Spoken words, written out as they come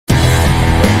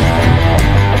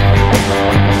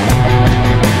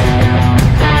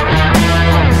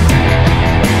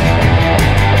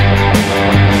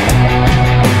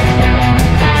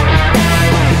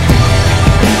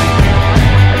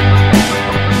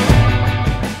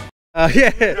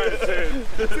Yeah.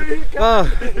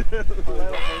 Oh.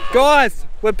 Guys,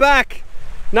 we're back.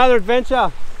 Another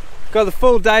adventure. Got the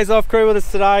full Days Off crew with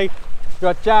us today.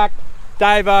 Got Jack,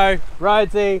 Davo,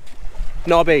 Rhodesy,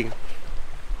 Nobby.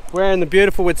 We're in the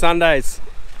beautiful Whitsundays.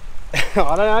 I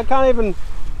don't know, I can't even,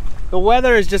 the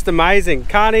weather is just amazing.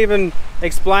 Can't even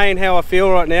explain how I feel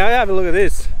right now. Have a look at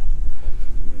this.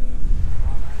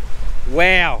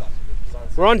 Wow.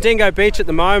 We're on Dingo Beach at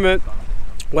the moment.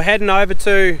 We're heading over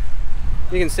to,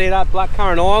 you can see that,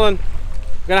 Blackcurrant Island.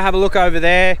 We're gonna have a look over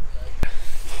there.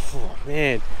 Oh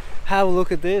man, have a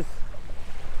look at this.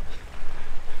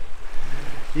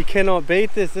 You cannot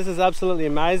beat this. This is absolutely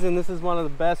amazing. This is one of the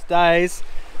best days.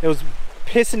 It was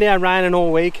pissing down raining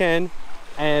all weekend,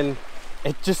 and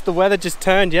the weather just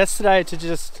turned yesterday to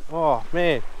just, oh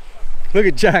man. Look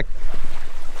at Jack.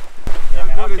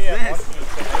 What is this?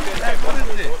 What is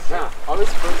this? Nah, I was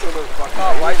first on the fucking.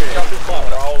 I can't wait to jump this one.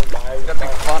 It's gonna be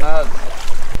fun as.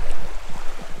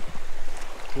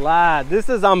 Lad, this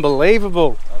is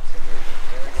unbelievable.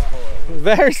 Absolutely.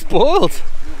 Very spoiled.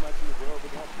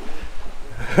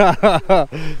 What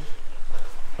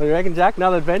do you reckon, Jack?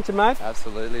 Another adventure, mate?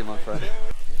 Absolutely, my friend.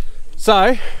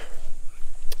 So,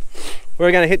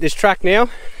 we're going to hit this track now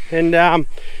and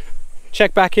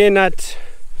check back in at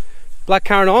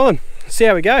Blackcurrant Island. See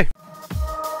how we go.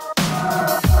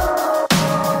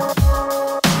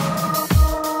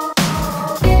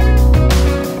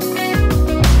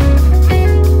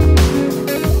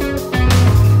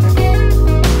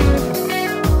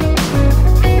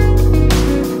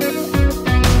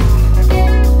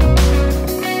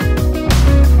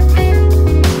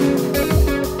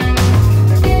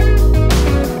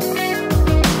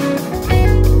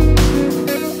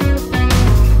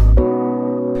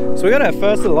 So we got our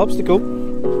first little obstacle.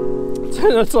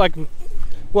 It's like,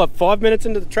 what, 5 minutes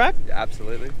into the track? Yeah,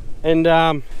 absolutely. And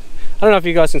I don't know if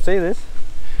you guys can see this.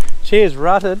 She is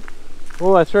rutted all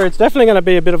the way through. It's definitely going to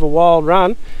be a bit of a wild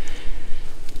run.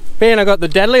 Being I got the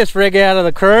deadliest rig out of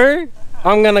the crew,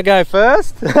 I'm going to go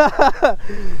first.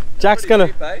 Jack's going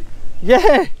to... Eh? Yeah.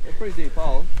 They're pretty deep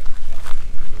hole.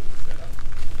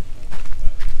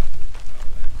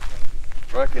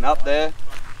 Working up there.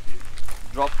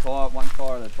 Drop tire, one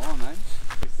tire at a time, eh?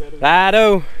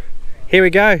 Righto. Here we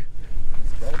go.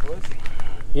 Let's go, boys.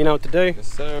 You know what to do. Yes,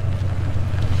 sir.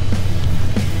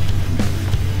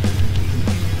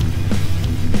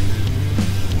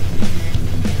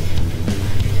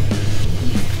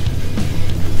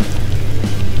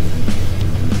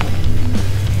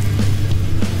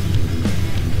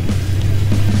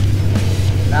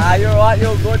 Nah, you're right,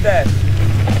 you're good there.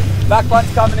 Back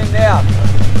one's coming in now.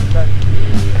 Okay.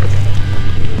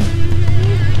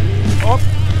 Up.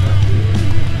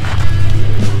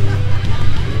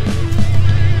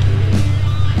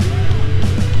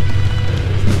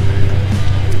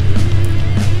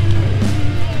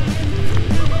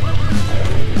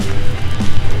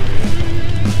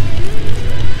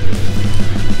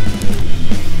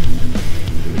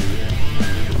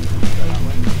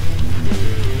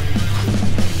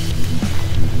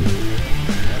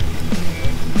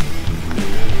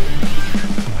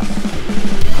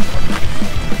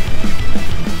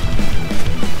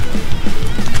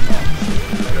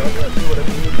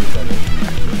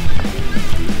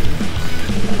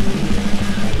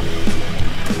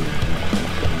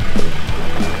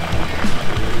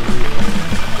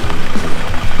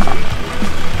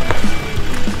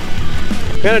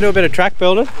 We're going to do a bit of track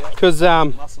building because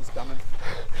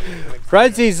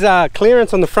Rhodesy's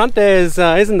clearance on the front there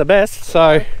isn't the best,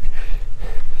 so.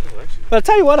 But I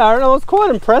tell you what, Aaron, I was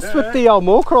quite impressed with the old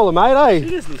moor crawler, mate, eh? She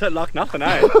just looked like nothing,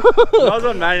 eh? When I was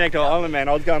on Maniac Island, man,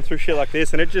 I was going through shit like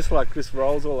this and it just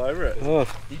rolls all over it. Oh.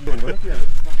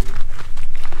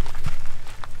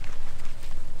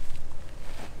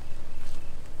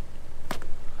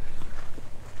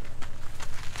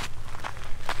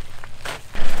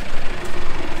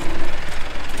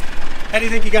 How do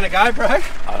you think you're going to go, bro?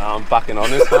 I know, I'm fucking on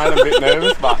this, mate. I'm a bit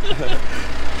nervous, but...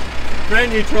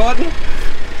 Brand new Triton.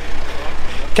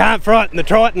 Can't frighten the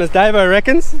Triton, as Davo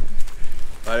reckons.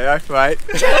 Adios, mate.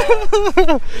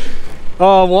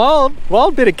 Oh,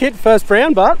 wild bit of kit first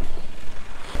round, but.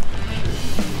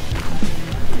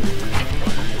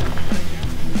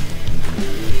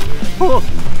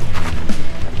 Oh.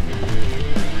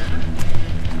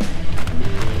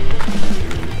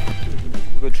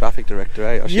 Good traffic director,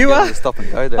 eh? I should You are stop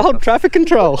and go there. old traffic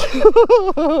control.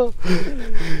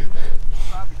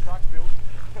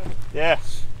 Yeah,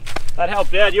 that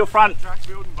helped out. Your front.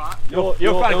 Your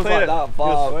front cleared like that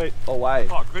far away.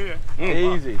 Oh, clear.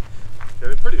 Easy. Yeah,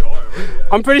 they're pretty high already. Yeah.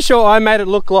 I'm pretty sure I made it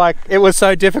look like it was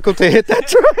so difficult to hit that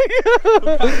tree.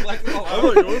 I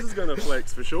thought yours is gonna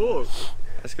flex for sure.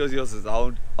 That's because yours is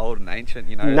old and ancient,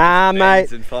 you know. Nah, mate.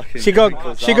 She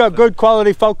got good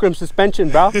quality fulcrum suspension,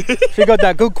 bro. She got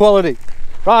that good quality.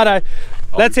 Righto,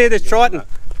 let's hear this Triton.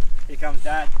 Here comes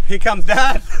Dad. Here comes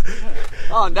Dad.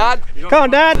 Come on, Dad. Come on,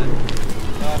 Dad.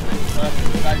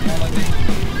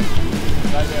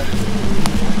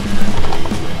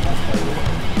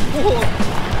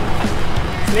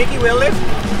 Sneaky wheel lift.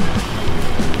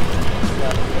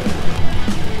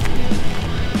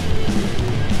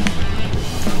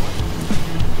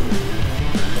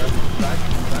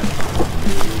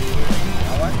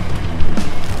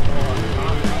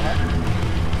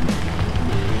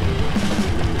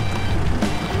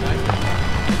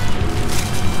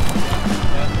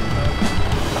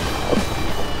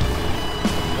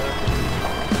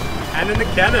 And in the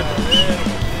cannon.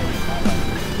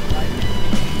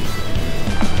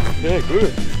 Yeah,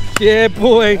 good. Yeah,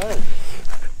 boy.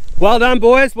 Well done,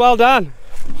 boys. Well done.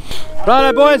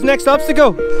 Righto, boys. Next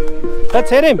obstacle.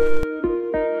 Let's hit him.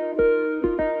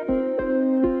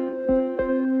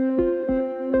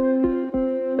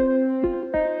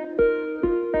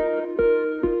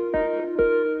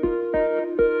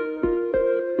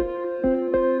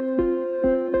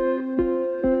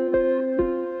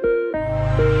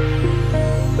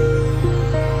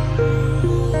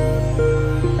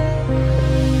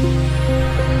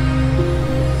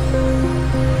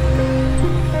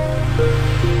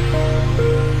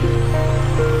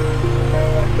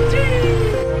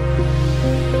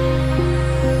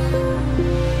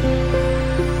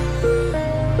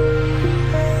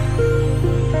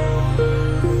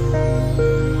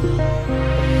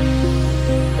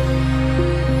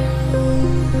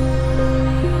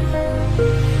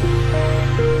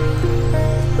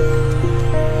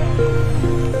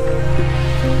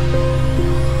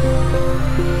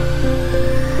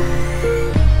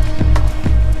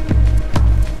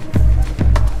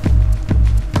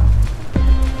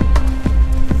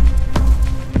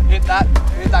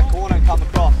 Hit that corner and come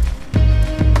across.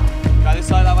 Go this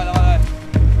way, that way, that way.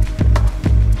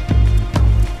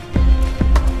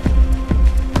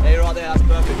 There, you're right there, that's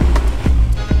perfect.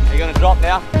 You're gonna drop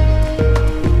now.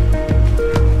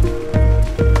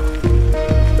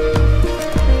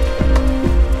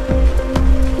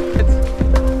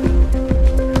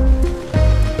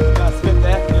 You're gonna slip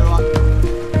there, you're right.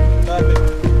 Perfect.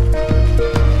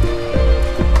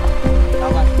 That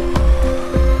way.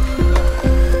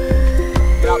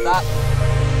 Get up that.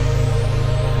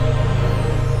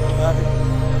 Perfect.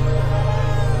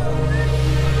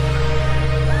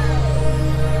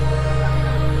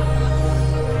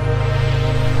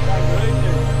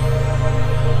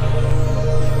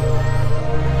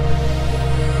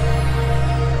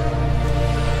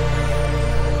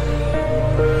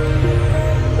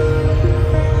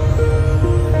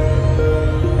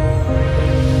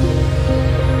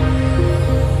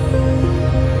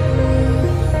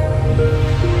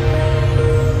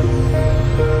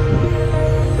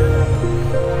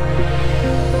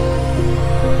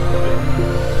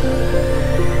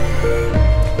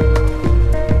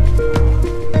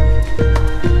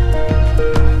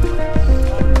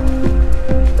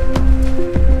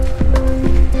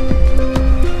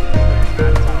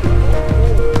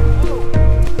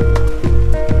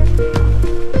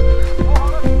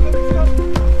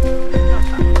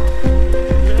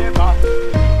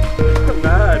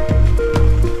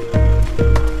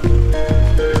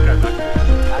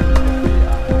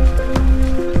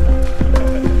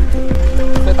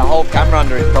 Camera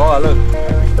under his tire, look.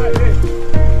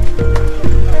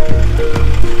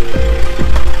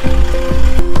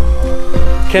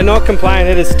 Cannot complain,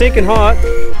 it is stinking hot,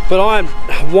 but I'm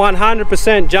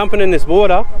 100% jumping in this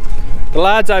water. The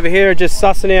lads over here are just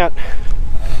sussing out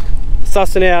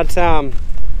some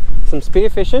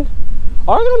spearfishing.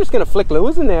 I reckon I'm just going to flick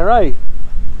lures in there, eh?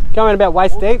 Going about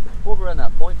waist deep. Walk around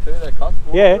that point too there, cuz.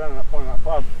 Yeah. Around that point, that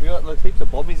pub. We got heaps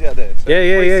of bobbies out there. So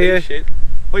Yeah. Shit,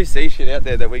 we see shit out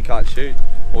there that we can't shoot,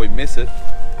 or we miss it.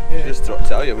 Yeah. Just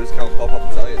tell you, we'll just come and pop up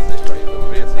and tell you. It's straight little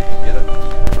bit, see if you can get it.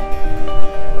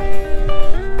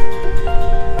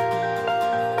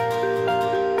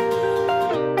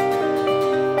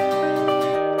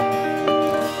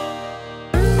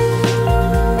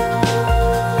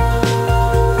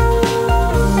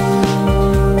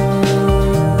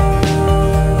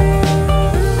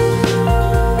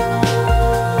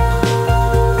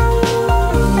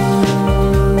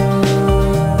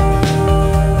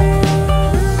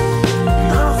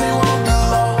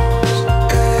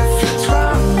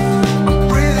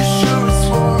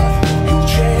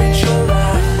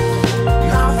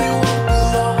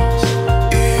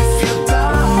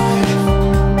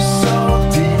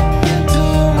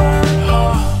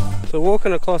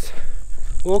 walking across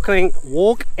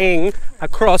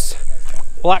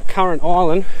Black Currant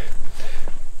Island.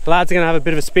 The lads are going to have a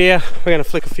bit of a spear. We're going to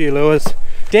flick a few lures.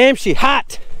 Damn, she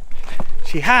hot!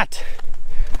 She hot!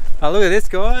 Oh, look at this,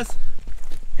 guys.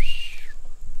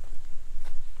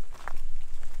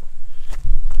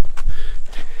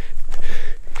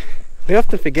 We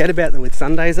often forget about the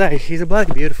Whitsundays, eh? She's a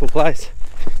bloody beautiful place.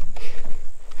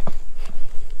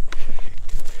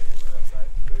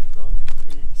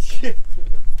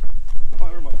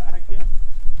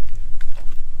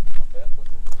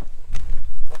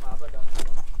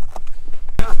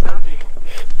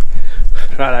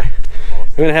 Righto,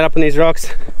 I'm going to head up on these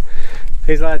rocks.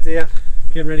 These lads here,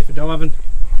 getting ready for diving.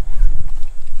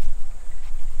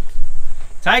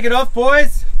 Take it off,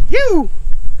 boys! You!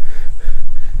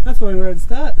 That's why we were at the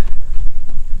start.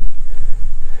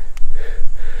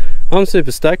 I'm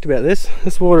super stoked about this.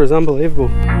 This water is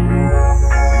unbelievable.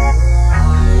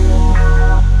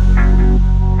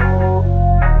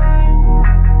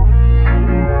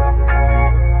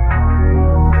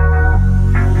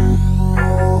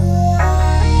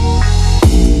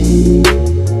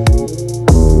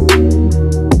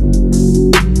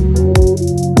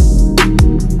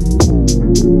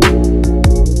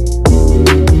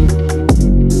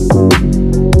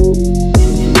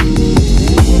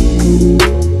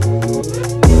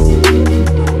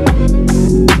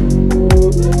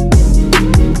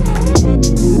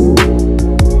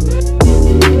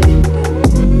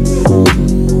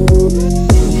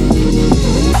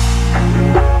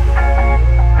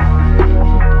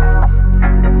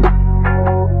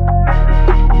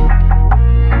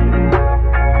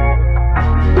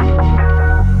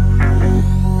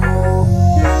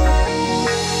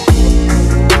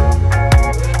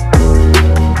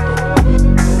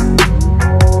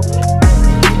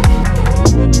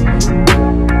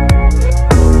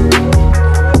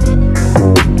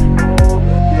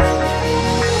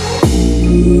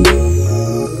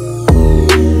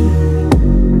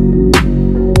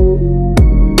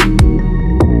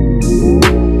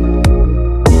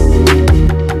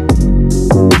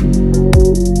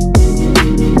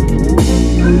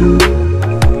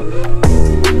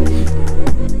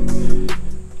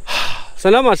 So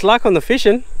not much luck on the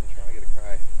fishing.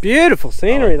 Beautiful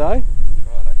scenery though.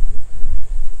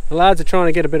 The lads are trying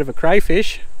to get a bit of a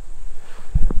crayfish.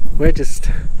 We're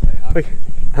just... They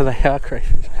are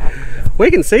crayfish. We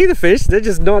can see the fish, they're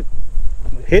just not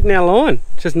hitting our line.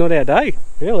 It's just not our day,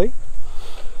 really.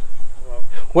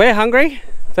 We're hungry,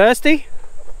 thirsty.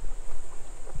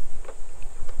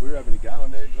 We were having a go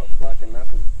and they got fucking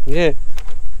nothing. Yeah.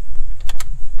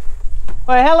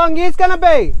 Wait, how long is it gonna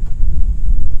be?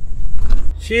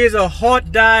 She's a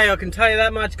hot day, I can tell you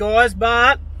that much, guys,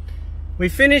 but we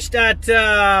finished at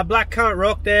Black Currant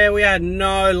Rock there. We had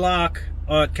no luck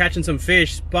at catching some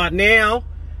fish, but now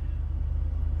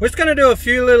we're just gonna do a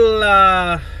few little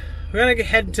we're gonna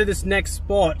head to this next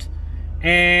spot,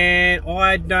 and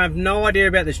I have no idea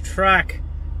about this track,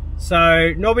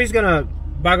 so Nobby's gonna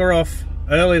bugger off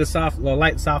early this afternoon, or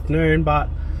late this afternoon, but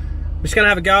we're just gonna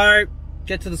have a go,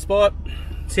 get to the spot,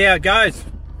 see how it goes.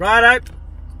 Righto,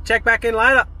 check back in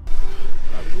later.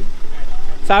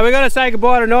 So we're gonna say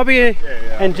goodbye to Nobby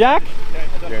and Jack.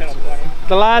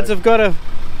 The lads have got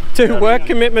two work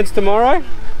commitments tomorrow.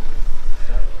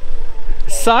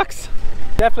 Sucks.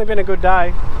 Definitely been a good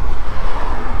day.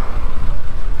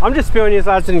 I'm just spewing you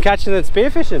lads didn't catch anything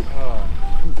spearfishing.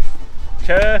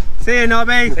 Sure. See you,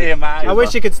 Nobby. See you, mate. I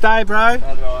wish you could stay, bro.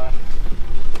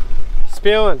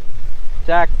 Spewing.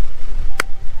 Jack.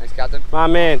 Thanks, Captain. My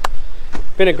man.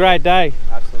 Been a great day.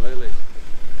 Absolutely.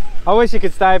 I wish you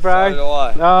could stay, bro. So do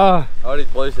I. Oh. I already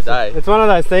blew today. It's one of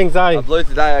those things, eh? I blew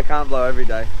today, I can't blow every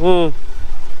day. So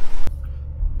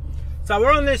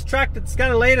we're on this track that's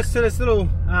going to lead us to this little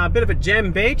bit of a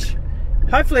gem beach.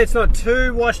 Hopefully it's not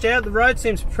too washed out. The road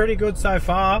seems pretty good so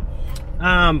far.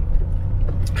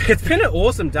 It's been an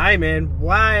awesome day, man.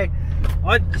 The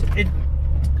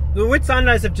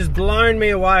Whitsundays have just blown me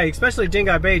away, especially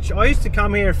Dingo Beach. I used to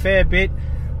come here a fair bit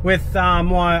with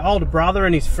my older brother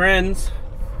and his friends.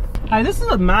 Hey, this is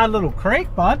a mad little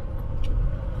creek, bud.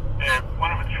 Yeah,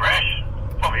 one of it's fresh.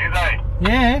 Probably is, eh?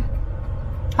 Yeah.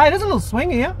 Hey, there's a little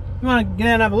swing here. You want to get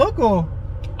out and have a look, or?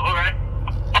 Okay.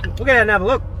 We'll get out and have a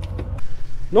look.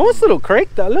 Nice little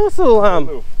creek, though. Nice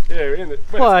little yeah, in the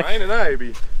like, it's raining, eh,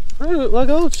 be. Like,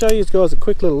 I'll show you guys a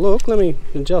quick little look. Let me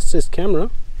adjust this camera.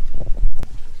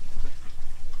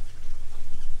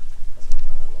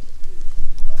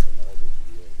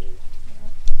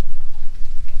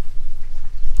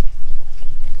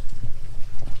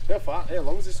 How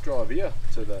long is this drive here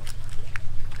to the...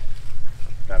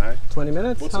 Don't know. 20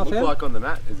 minutes, What's it half look hour. like on the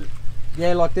map? Is it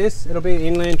Yeah, like this. It'll be an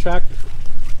inland track.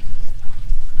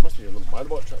 Must be a little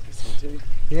motorbike track this thing too.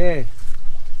 Yeah.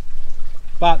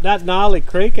 But that gnarly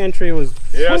creek entry was...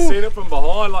 Yeah, I seen it from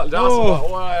behind, like just like,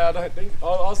 oh, I don't think... I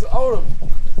would have...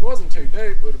 It wasn't too deep,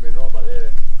 it would have been right, but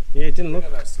yeah. Yeah, it didn't look... You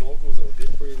know, those snorkels or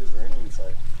dip breathers or anything,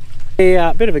 so...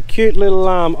 A bit of a cute little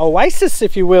oasis,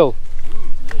 if you will.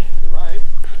 Yeah, in the rain.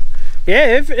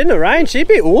 Yeah, if in the rain, she'd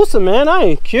be awesome, man,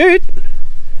 eh? Cute.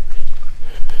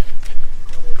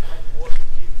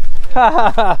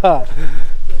 Alright,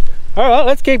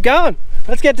 let's keep going.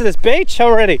 Let's get to this beach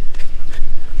already.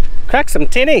 Crack some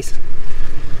tinnies.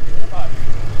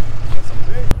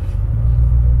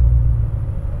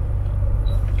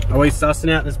 Are we sussing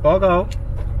out this bog hole?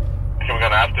 I think we're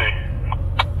gonna have to.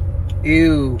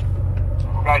 Ew.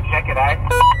 We'll go check it, eh?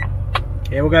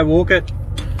 Yeah, we'll go walk it.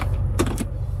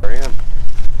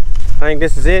 I think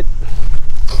this is it.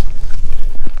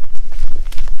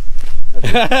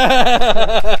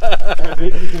 How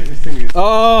deep do you think this thing is?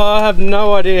 Oh, I have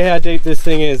no idea how deep this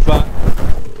thing is, but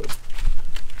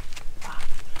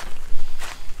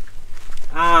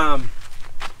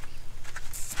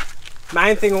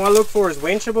main thing I look for is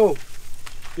winchable.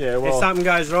 Yeah, well... If something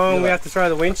goes wrong, we have to throw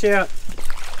the winch out.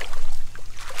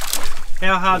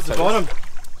 How hard's the bottom?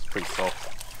 It's pretty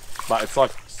soft. But it's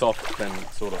like soft and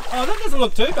sort of... Oh, that doesn't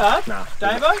look too bad. Nah.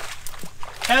 Davo?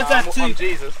 How's that to,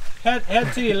 Jesus. how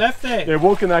to your left there? Yeah,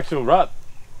 walk in the actual rut.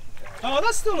 Oh,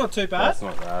 that's still not too bad. That's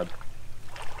not bad.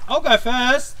 I'll go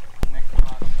first.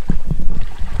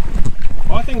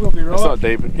 I think we'll be right. It's not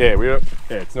deep. Yeah,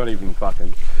 it's not even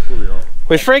fucking... We'll be right.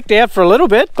 We freaked out for a little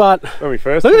bit, but When we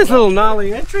first... look at this little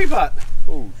gnarly entry, but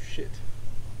Oh, shit.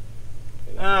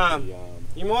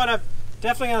 you might have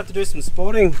definitely gonna have to do some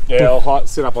spotting. Yeah, I'll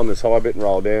sit up on this high bit and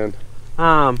roll down.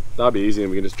 That'll be easy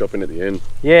and we can just drop in at the end.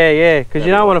 Yeah, because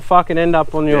you don't want to fucking end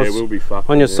up on your we'll be fucked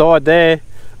on your side there.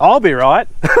 I'll be right.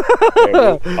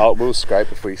 Yeah, we'll scrape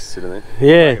if we sit in there.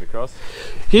 Yeah. Get across.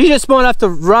 You just might have to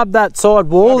rub that side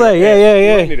wall there. You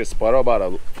Yeah. don't need a spider bar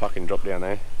to fucking drop down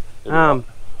there.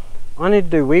 I need to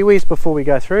do wee-wees before we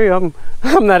go through.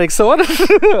 I'm that excited.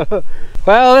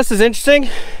 Well, this is interesting.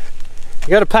 You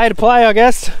got to pay to play, I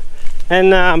guess.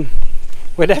 And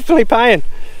we're definitely paying.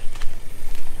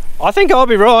 I think I'll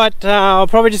be right. I'll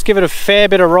probably just give it a fair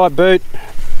bit of right boot.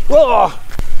 Whoa!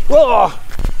 Whoa!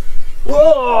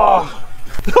 Whoa!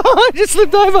 I just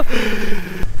slipped over.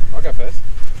 I'll go first.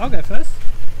 I'll go first.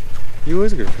 You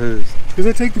always go first. Because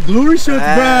I take the glory shots,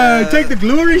 bro. Take the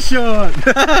glory shot.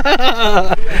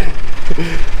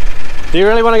 Do you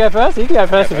really want to go first? You can go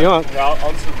first if you want. Yeah,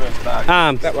 I'll just reverse back.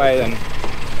 That way then,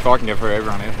 if I can go through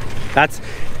everyone else. That's...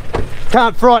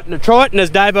 Can't frighten a Triton, as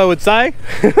Davo would say.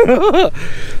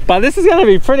 But this is going to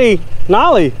be pretty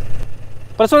gnarly.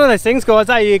 But it's one of those things, guys.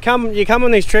 Hey, you come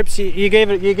on these trips, you give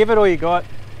it all you got.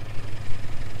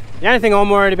 The only thing I'm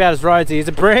worried about is Rhodesy. He's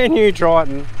a brand new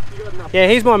Triton. Yeah,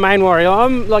 he's my main worry.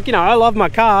 I'm like, you know, I love my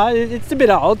car. It's a bit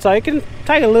old, so it can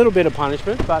take a little bit of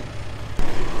punishment. But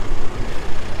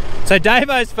so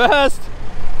Davo's first,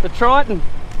 the Triton,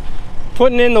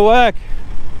 putting in the work.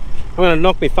 I'm going to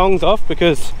knock my thongs off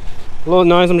because Lord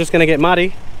knows I'm just going to get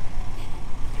muddy.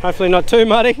 Hopefully not too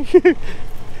muddy.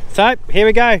 So here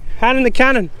we go, hand in the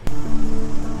cannon.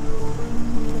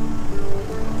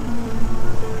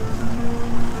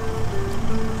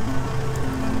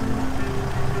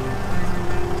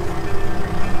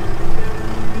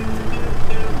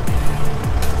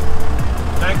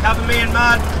 Don't cover me in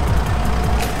mud.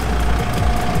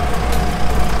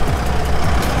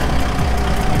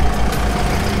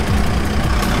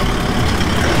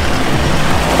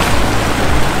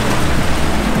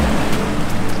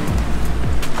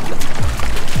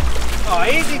 Oh,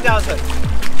 easy does it.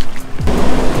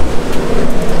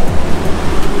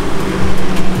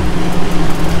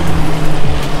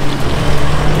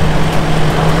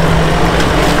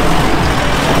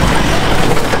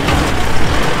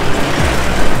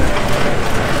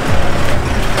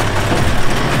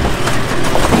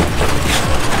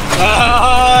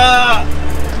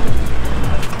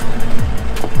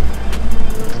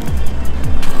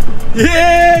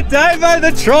 Yeah, Davo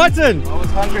the Triton. I was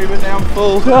hungry but now I'm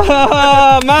full.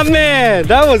 Oh, my man,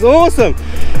 that was awesome.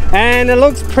 And it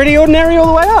looks pretty ordinary all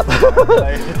the way up.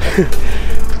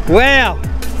 Wow.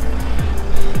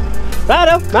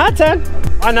 Righto, my turn.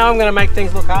 I know I'm going to make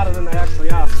things look harder than they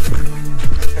actually are.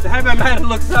 Davo made it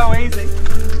look so easy.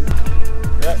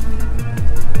 Yeah.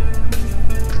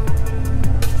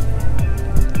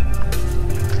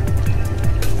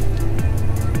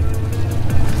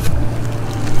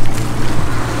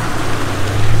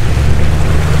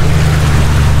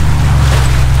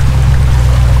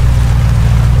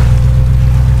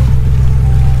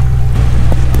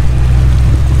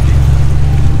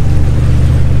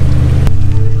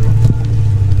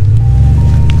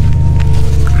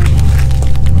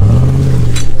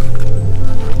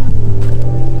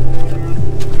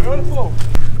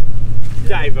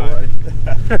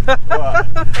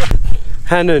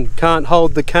 Hannon can't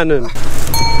hold the cannon.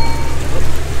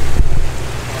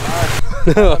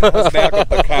 It's now got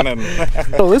the cannon.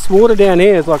 Oh, this water down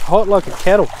here is like hot like a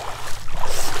kettle.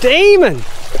 Steaming!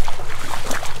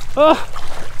 Oh,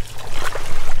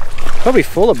 probably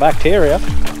full of bacteria.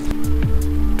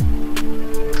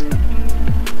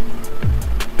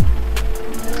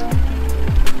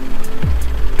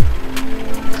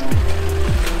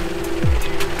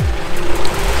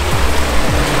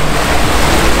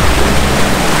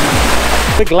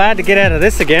 We're glad to get out of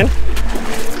this again.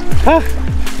 Huh.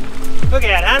 Look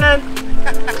out, Hannon!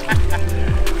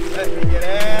 Let me get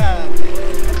out.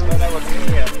 I don't know what's in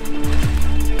here.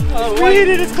 Oh, weird,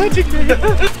 it is touching me.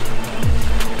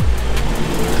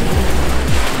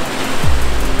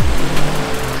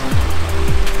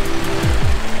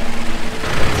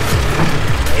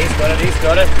 He's got it, he's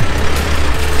got it.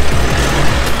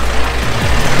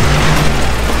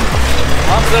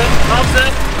 Loves it, loves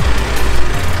it.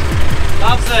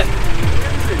 Loves it.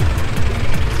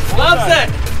 Loves it.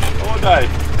 All day.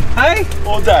 Hey?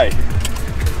 All day.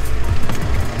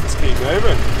 Just keep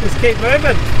moving. Just keep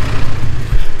moving.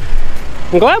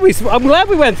 I'm glad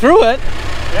we went through it.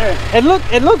 Yeah.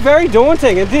 It looked very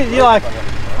daunting. It did. You like,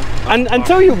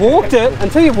 until you walked it,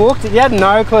 you had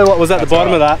no clue what was at the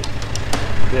bottom of that.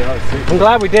 Yeah, I see. I'm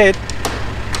glad we did.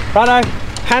 Righto,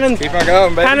 Hannon's, Keep on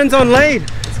going, baby. Hannon's on lead.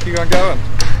 Let's keep on going.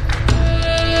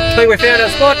 I think we found our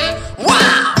spot.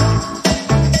 Wow!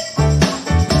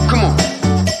 Come on,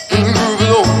 groove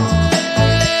along.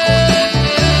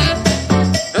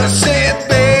 I said,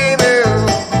 baby,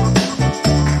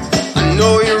 I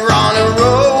know you're on a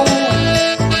roll.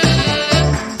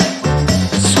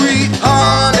 Sweet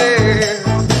honey,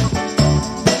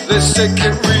 let's take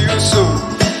it real slow.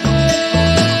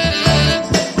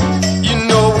 You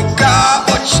know we got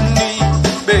what you need,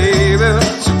 baby,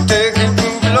 so take it,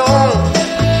 move along.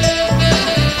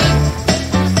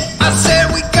 I said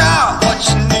we got what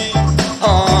you need,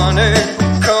 honey.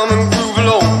 Come and groove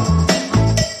along.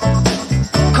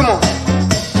 Come on.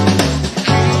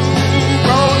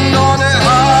 Rolling on the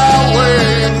highway,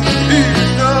 you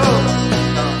know.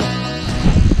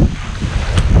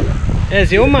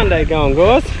 There's your Monday going,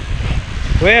 guys.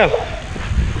 Well,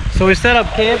 so we set up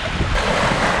camp.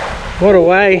 What a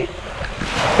way to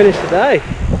finish the day.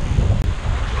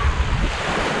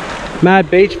 Mad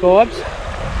beach vibes.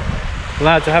 The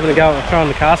lads are having a go at throwing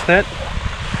the cast net.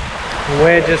 And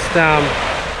we're just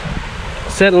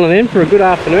settling in for a good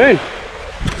afternoon.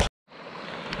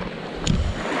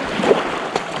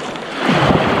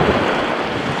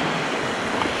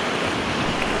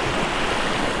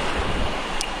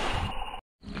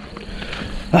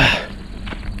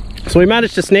 So we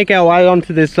managed to sneak our way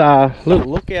onto this little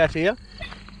lookout here,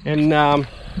 and look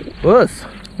at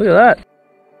that.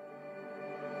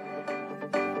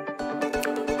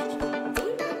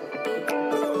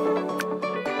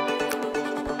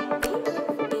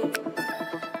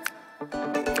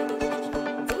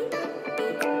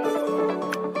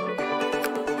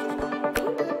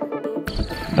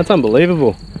 That's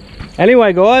unbelievable.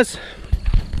 Anyway, guys,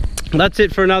 that's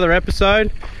it for another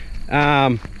episode.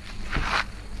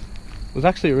 It was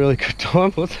actually a really good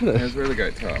time, wasn't it? It was a really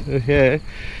great time. Yeah.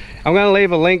 I'm going to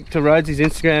leave a link to Rhodes's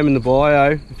Instagram in the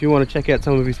bio if you want to check out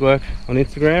some of his work on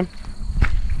Instagram.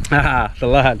 Ah, the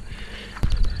lad.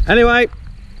 Anyway,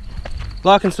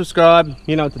 like and subscribe.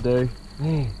 You know what to do.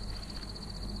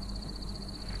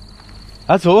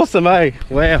 That's awesome, eh?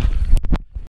 Wow.